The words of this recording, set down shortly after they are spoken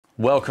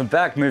Welcome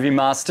back, Movie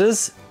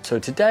Masters. So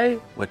today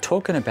we're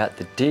talking about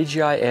the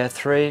DJI Air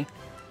 3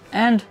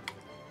 and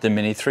the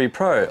Mini 3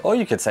 Pro, or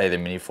you could say the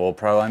Mini 4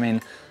 Pro. I mean,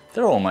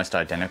 they're almost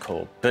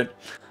identical, but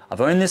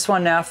I've owned this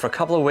one now for a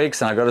couple of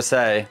weeks and I gotta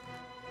say,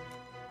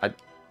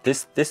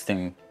 this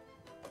thing,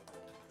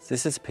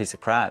 this is a piece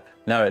of crap.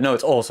 No,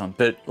 it's awesome,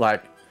 but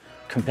like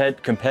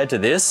compared to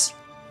this,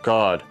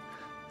 God,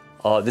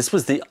 oh, this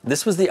was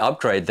the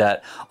upgrade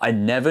that I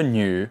never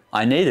knew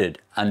I needed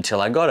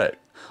until I got it.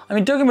 I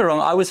mean, don't get me wrong,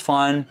 I was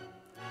fine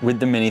with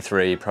the Mini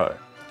 3 Pro,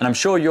 and I'm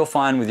sure you're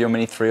fine with your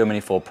Mini 3 or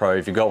Mini 4 Pro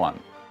if you got one.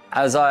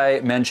 As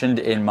I mentioned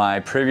in my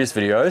previous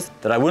videos,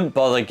 that I wouldn't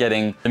bother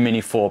getting the Mini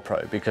 4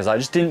 Pro because I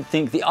just didn't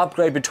think the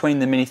upgrade between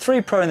the Mini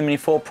 3 Pro and the Mini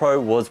 4 Pro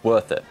was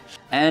worth it.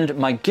 And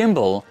my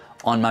gimbal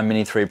on my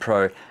Mini 3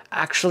 Pro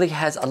actually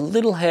has a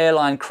little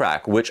hairline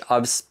crack, which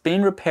I've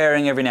been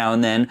repairing every now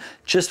and then,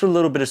 just with a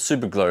little bit of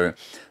super glue.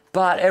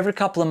 But every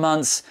couple of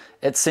months,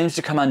 it seems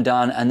to come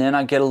undone and then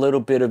I get a little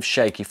bit of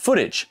shaky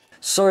footage.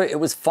 So it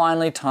was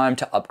finally time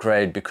to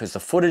upgrade because the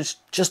footage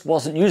just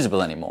wasn't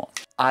usable anymore.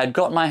 I had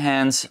got my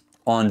hands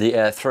on the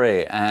Air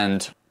 3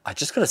 and I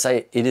just gotta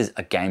say, it is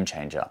a game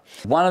changer.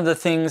 One of the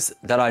things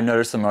that I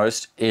notice the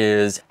most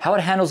is how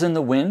it handles in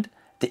the wind,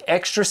 the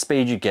extra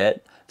speed you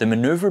get, the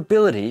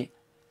maneuverability,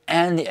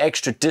 and the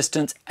extra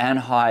distance and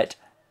height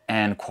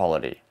and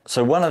quality.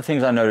 So one of the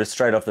things I noticed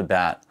straight off the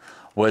bat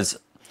was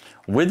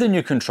with the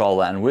new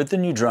controller and with the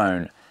new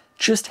drone,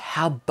 just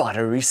how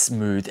buttery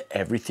smooth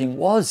everything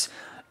was.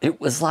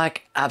 It was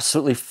like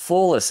absolutely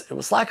flawless. It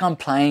was like I'm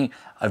playing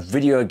a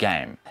video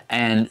game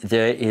and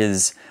there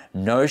is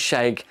no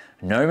shake,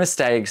 no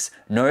mistakes,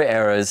 no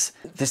errors.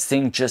 This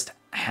thing just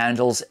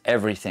handles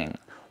everything.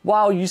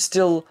 While you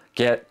still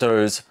get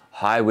those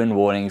high wind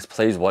warnings,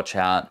 please watch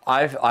out.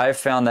 I've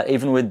found that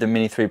even with the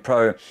Mini 3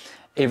 Pro,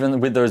 even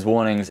with those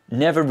warnings,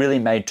 never really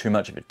made too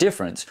much of a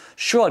difference.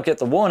 Sure, I'd get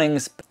the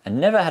warnings, but I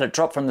never had it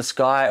drop from the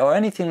sky or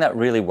anything that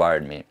really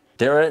worried me.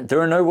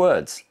 There are no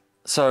words.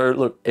 So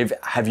look,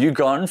 have you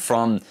gone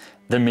from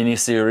the Mini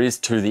series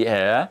to the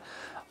Air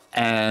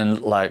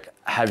and like,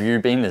 have you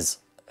been as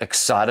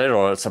excited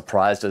or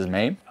surprised as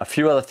me? A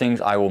few other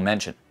things I will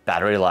mention.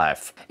 Battery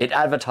life. It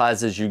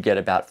advertises you get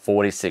about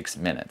 46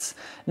 minutes.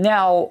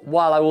 Now,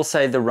 while I will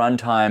say the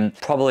runtime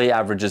probably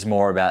averages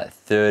more about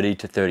 30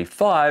 to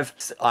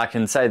 35, I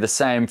can say the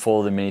same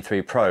for the Mini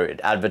 3 Pro. It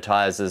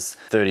advertises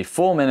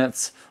 34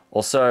 minutes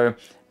or so,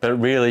 but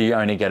really you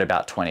only get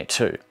about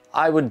 22.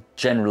 I would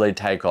generally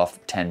take off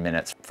 10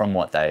 minutes from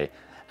what they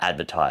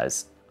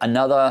advertise.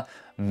 Another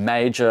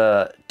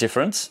major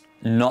difference,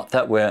 not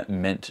that we're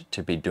meant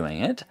to be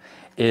doing it,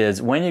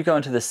 is when you go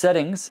into the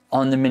settings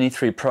on the Mini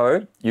 3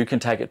 Pro, you can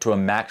take it to a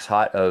max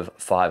height of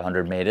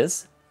 500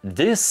 meters.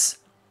 This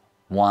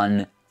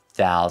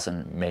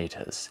 1,000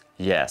 meters.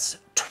 Yes,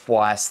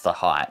 twice the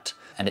height.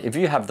 And if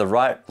you have the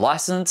right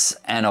license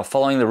and are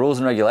following the rules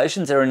and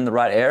regulations, they're in the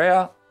right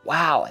area,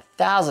 wow,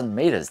 1,000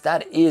 meters,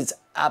 that is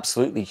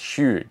absolutely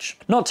huge.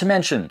 Not to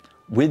mention,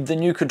 with the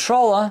new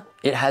controller,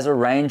 it has a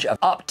range of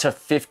up to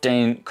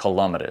 15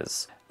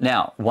 kilometers.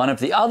 Now, one of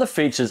the other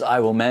features I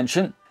will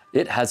mention,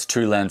 it has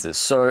two lenses.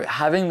 So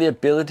having the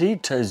ability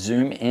to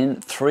zoom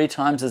in 3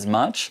 times as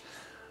much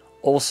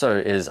also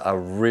is a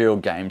real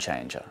game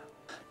changer.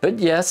 But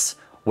yes,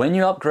 when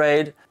you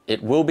upgrade,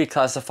 it will be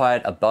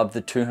classified above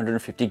the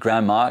 250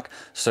 gram mark,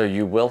 so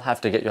you will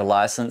have to get your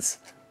license,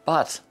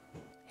 but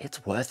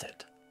it's worth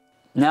it.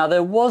 Now,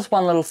 there was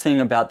one little thing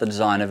about the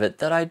design of it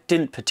that I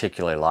didn't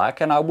particularly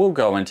like, and I will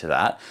go into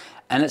that.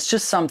 And it's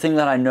just something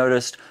that I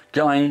noticed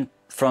going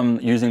from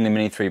using the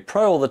Mini 3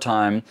 Pro all the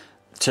time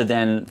to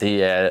then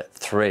the Air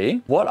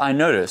 3. What I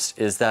noticed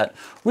is that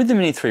with the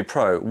Mini 3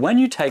 Pro, when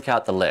you take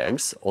out the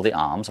legs or the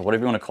arms or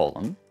whatever you want to call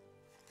them,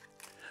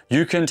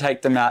 you can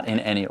take them out in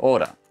any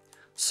order.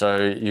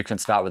 So you can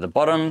start with the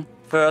bottom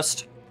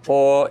first,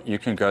 or you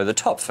can go the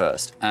top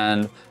first.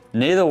 And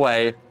neither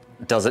way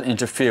does it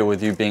interfere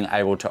with you being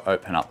able to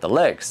open up the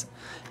legs.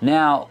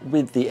 Now,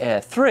 with the Air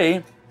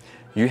 3,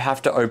 you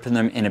have to open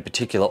them in a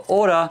particular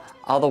order,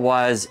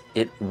 otherwise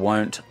it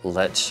won't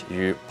let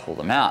you pull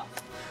them out.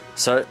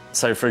 So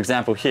for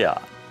example here,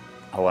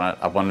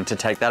 I wanted to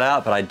take that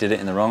out, but I did it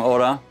in the wrong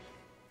order.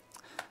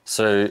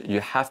 So you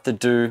have to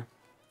do,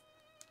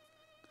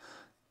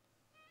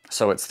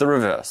 so it's the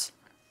reverse.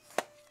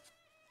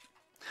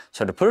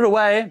 So to put it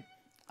away,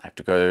 I have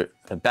to go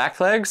the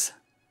back legs,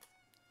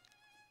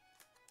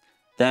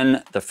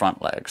 then the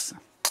front legs.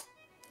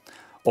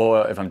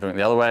 Or if I'm doing it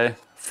the other way,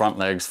 front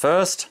legs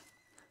first,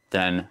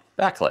 then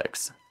back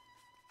legs.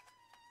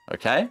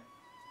 Okay?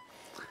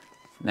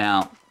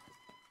 Now,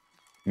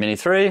 Mini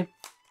 3.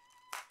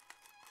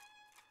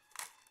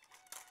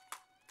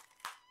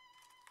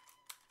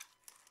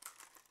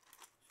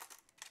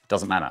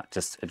 Doesn't matter,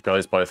 just it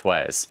goes both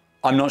ways.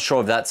 I'm not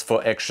sure if that's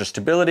for extra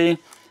stability.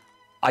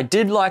 I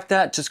did like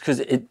that just because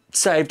it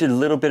saved a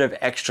little bit of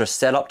extra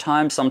setup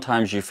time.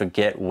 Sometimes you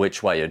forget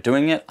which way you're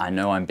doing it. I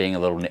know I'm being a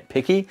little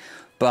nitpicky,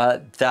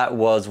 but that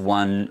was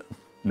one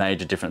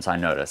major difference I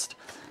noticed.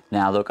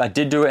 Now look, I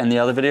did do it in the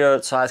other video,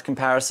 size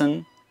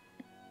comparison.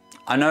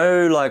 I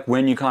know like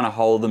when you kind of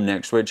hold them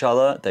next to each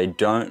other, they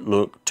don't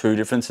look too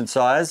different in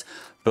size,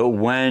 but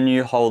when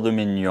you hold them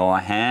in your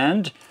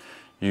hand,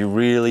 you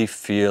really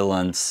feel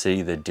and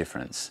see the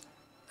difference.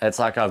 It's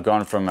like I've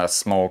gone from a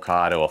small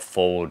car to a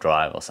four-wheel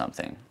drive or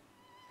something.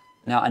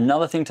 Now,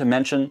 another thing to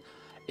mention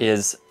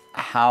is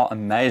how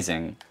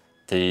amazing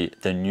the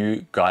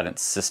new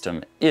guidance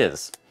system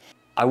is.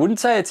 I wouldn't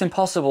say it's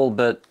impossible,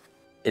 but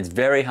it's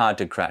very hard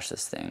to crash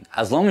this thing,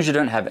 as long as you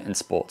don't have it in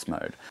sports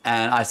mode.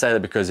 And I say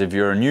that because if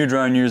you're a new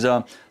drone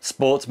user,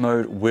 sports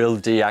mode will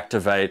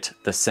deactivate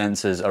the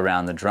sensors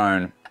around the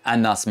drone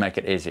and thus make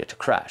it easier to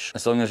crash.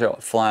 As long as you're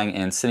flying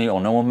in cine or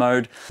normal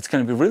mode, it's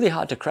going to be really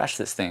hard to crash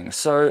this thing.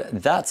 So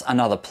that's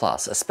another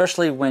plus,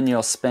 especially when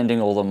you're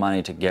spending all the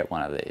money to get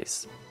one of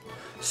these.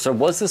 So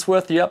was this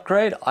worth the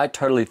upgrade? I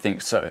totally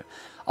think so.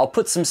 I'll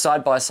put some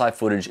side-by-side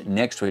footage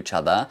next to each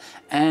other,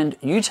 and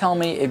you tell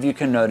me if you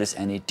can notice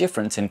any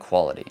difference in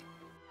quality.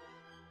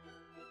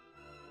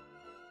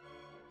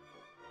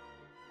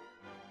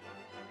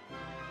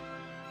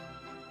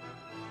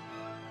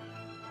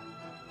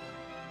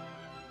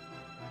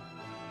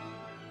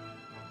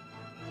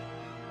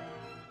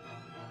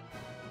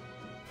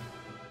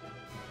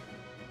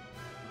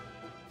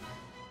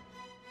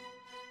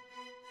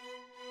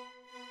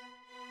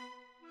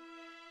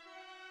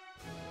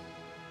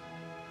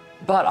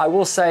 But I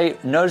will say,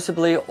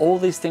 noticeably, all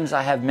these things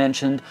I have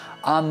mentioned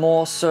are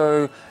more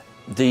so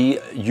the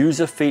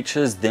user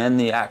features than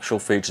the actual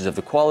features of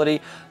the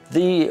quality.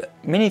 The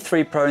Mini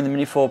 3 Pro and the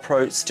Mini 4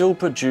 Pro still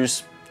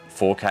produce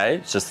 4K,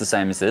 it's just the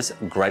same as this,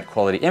 great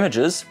quality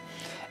images.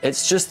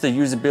 It's just the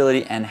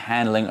usability and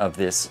handling of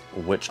this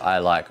which I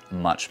like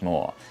much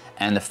more,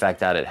 and the fact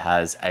that it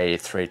has a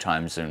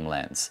 3x zoom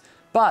lens.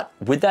 But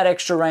with that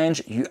extra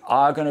range, you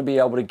are going to be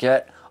able to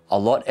get a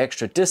lot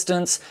extra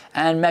distance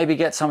and maybe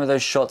get some of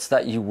those shots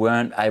that you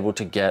weren't able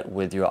to get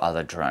with your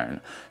other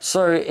drone.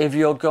 So if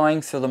you're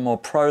going through the more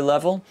pro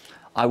level,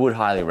 I would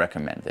highly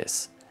recommend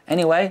this.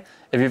 Anyway,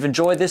 if you've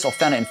enjoyed this or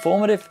found it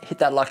informative, hit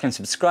that like and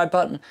subscribe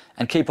button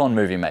and keep on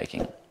movie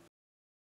making.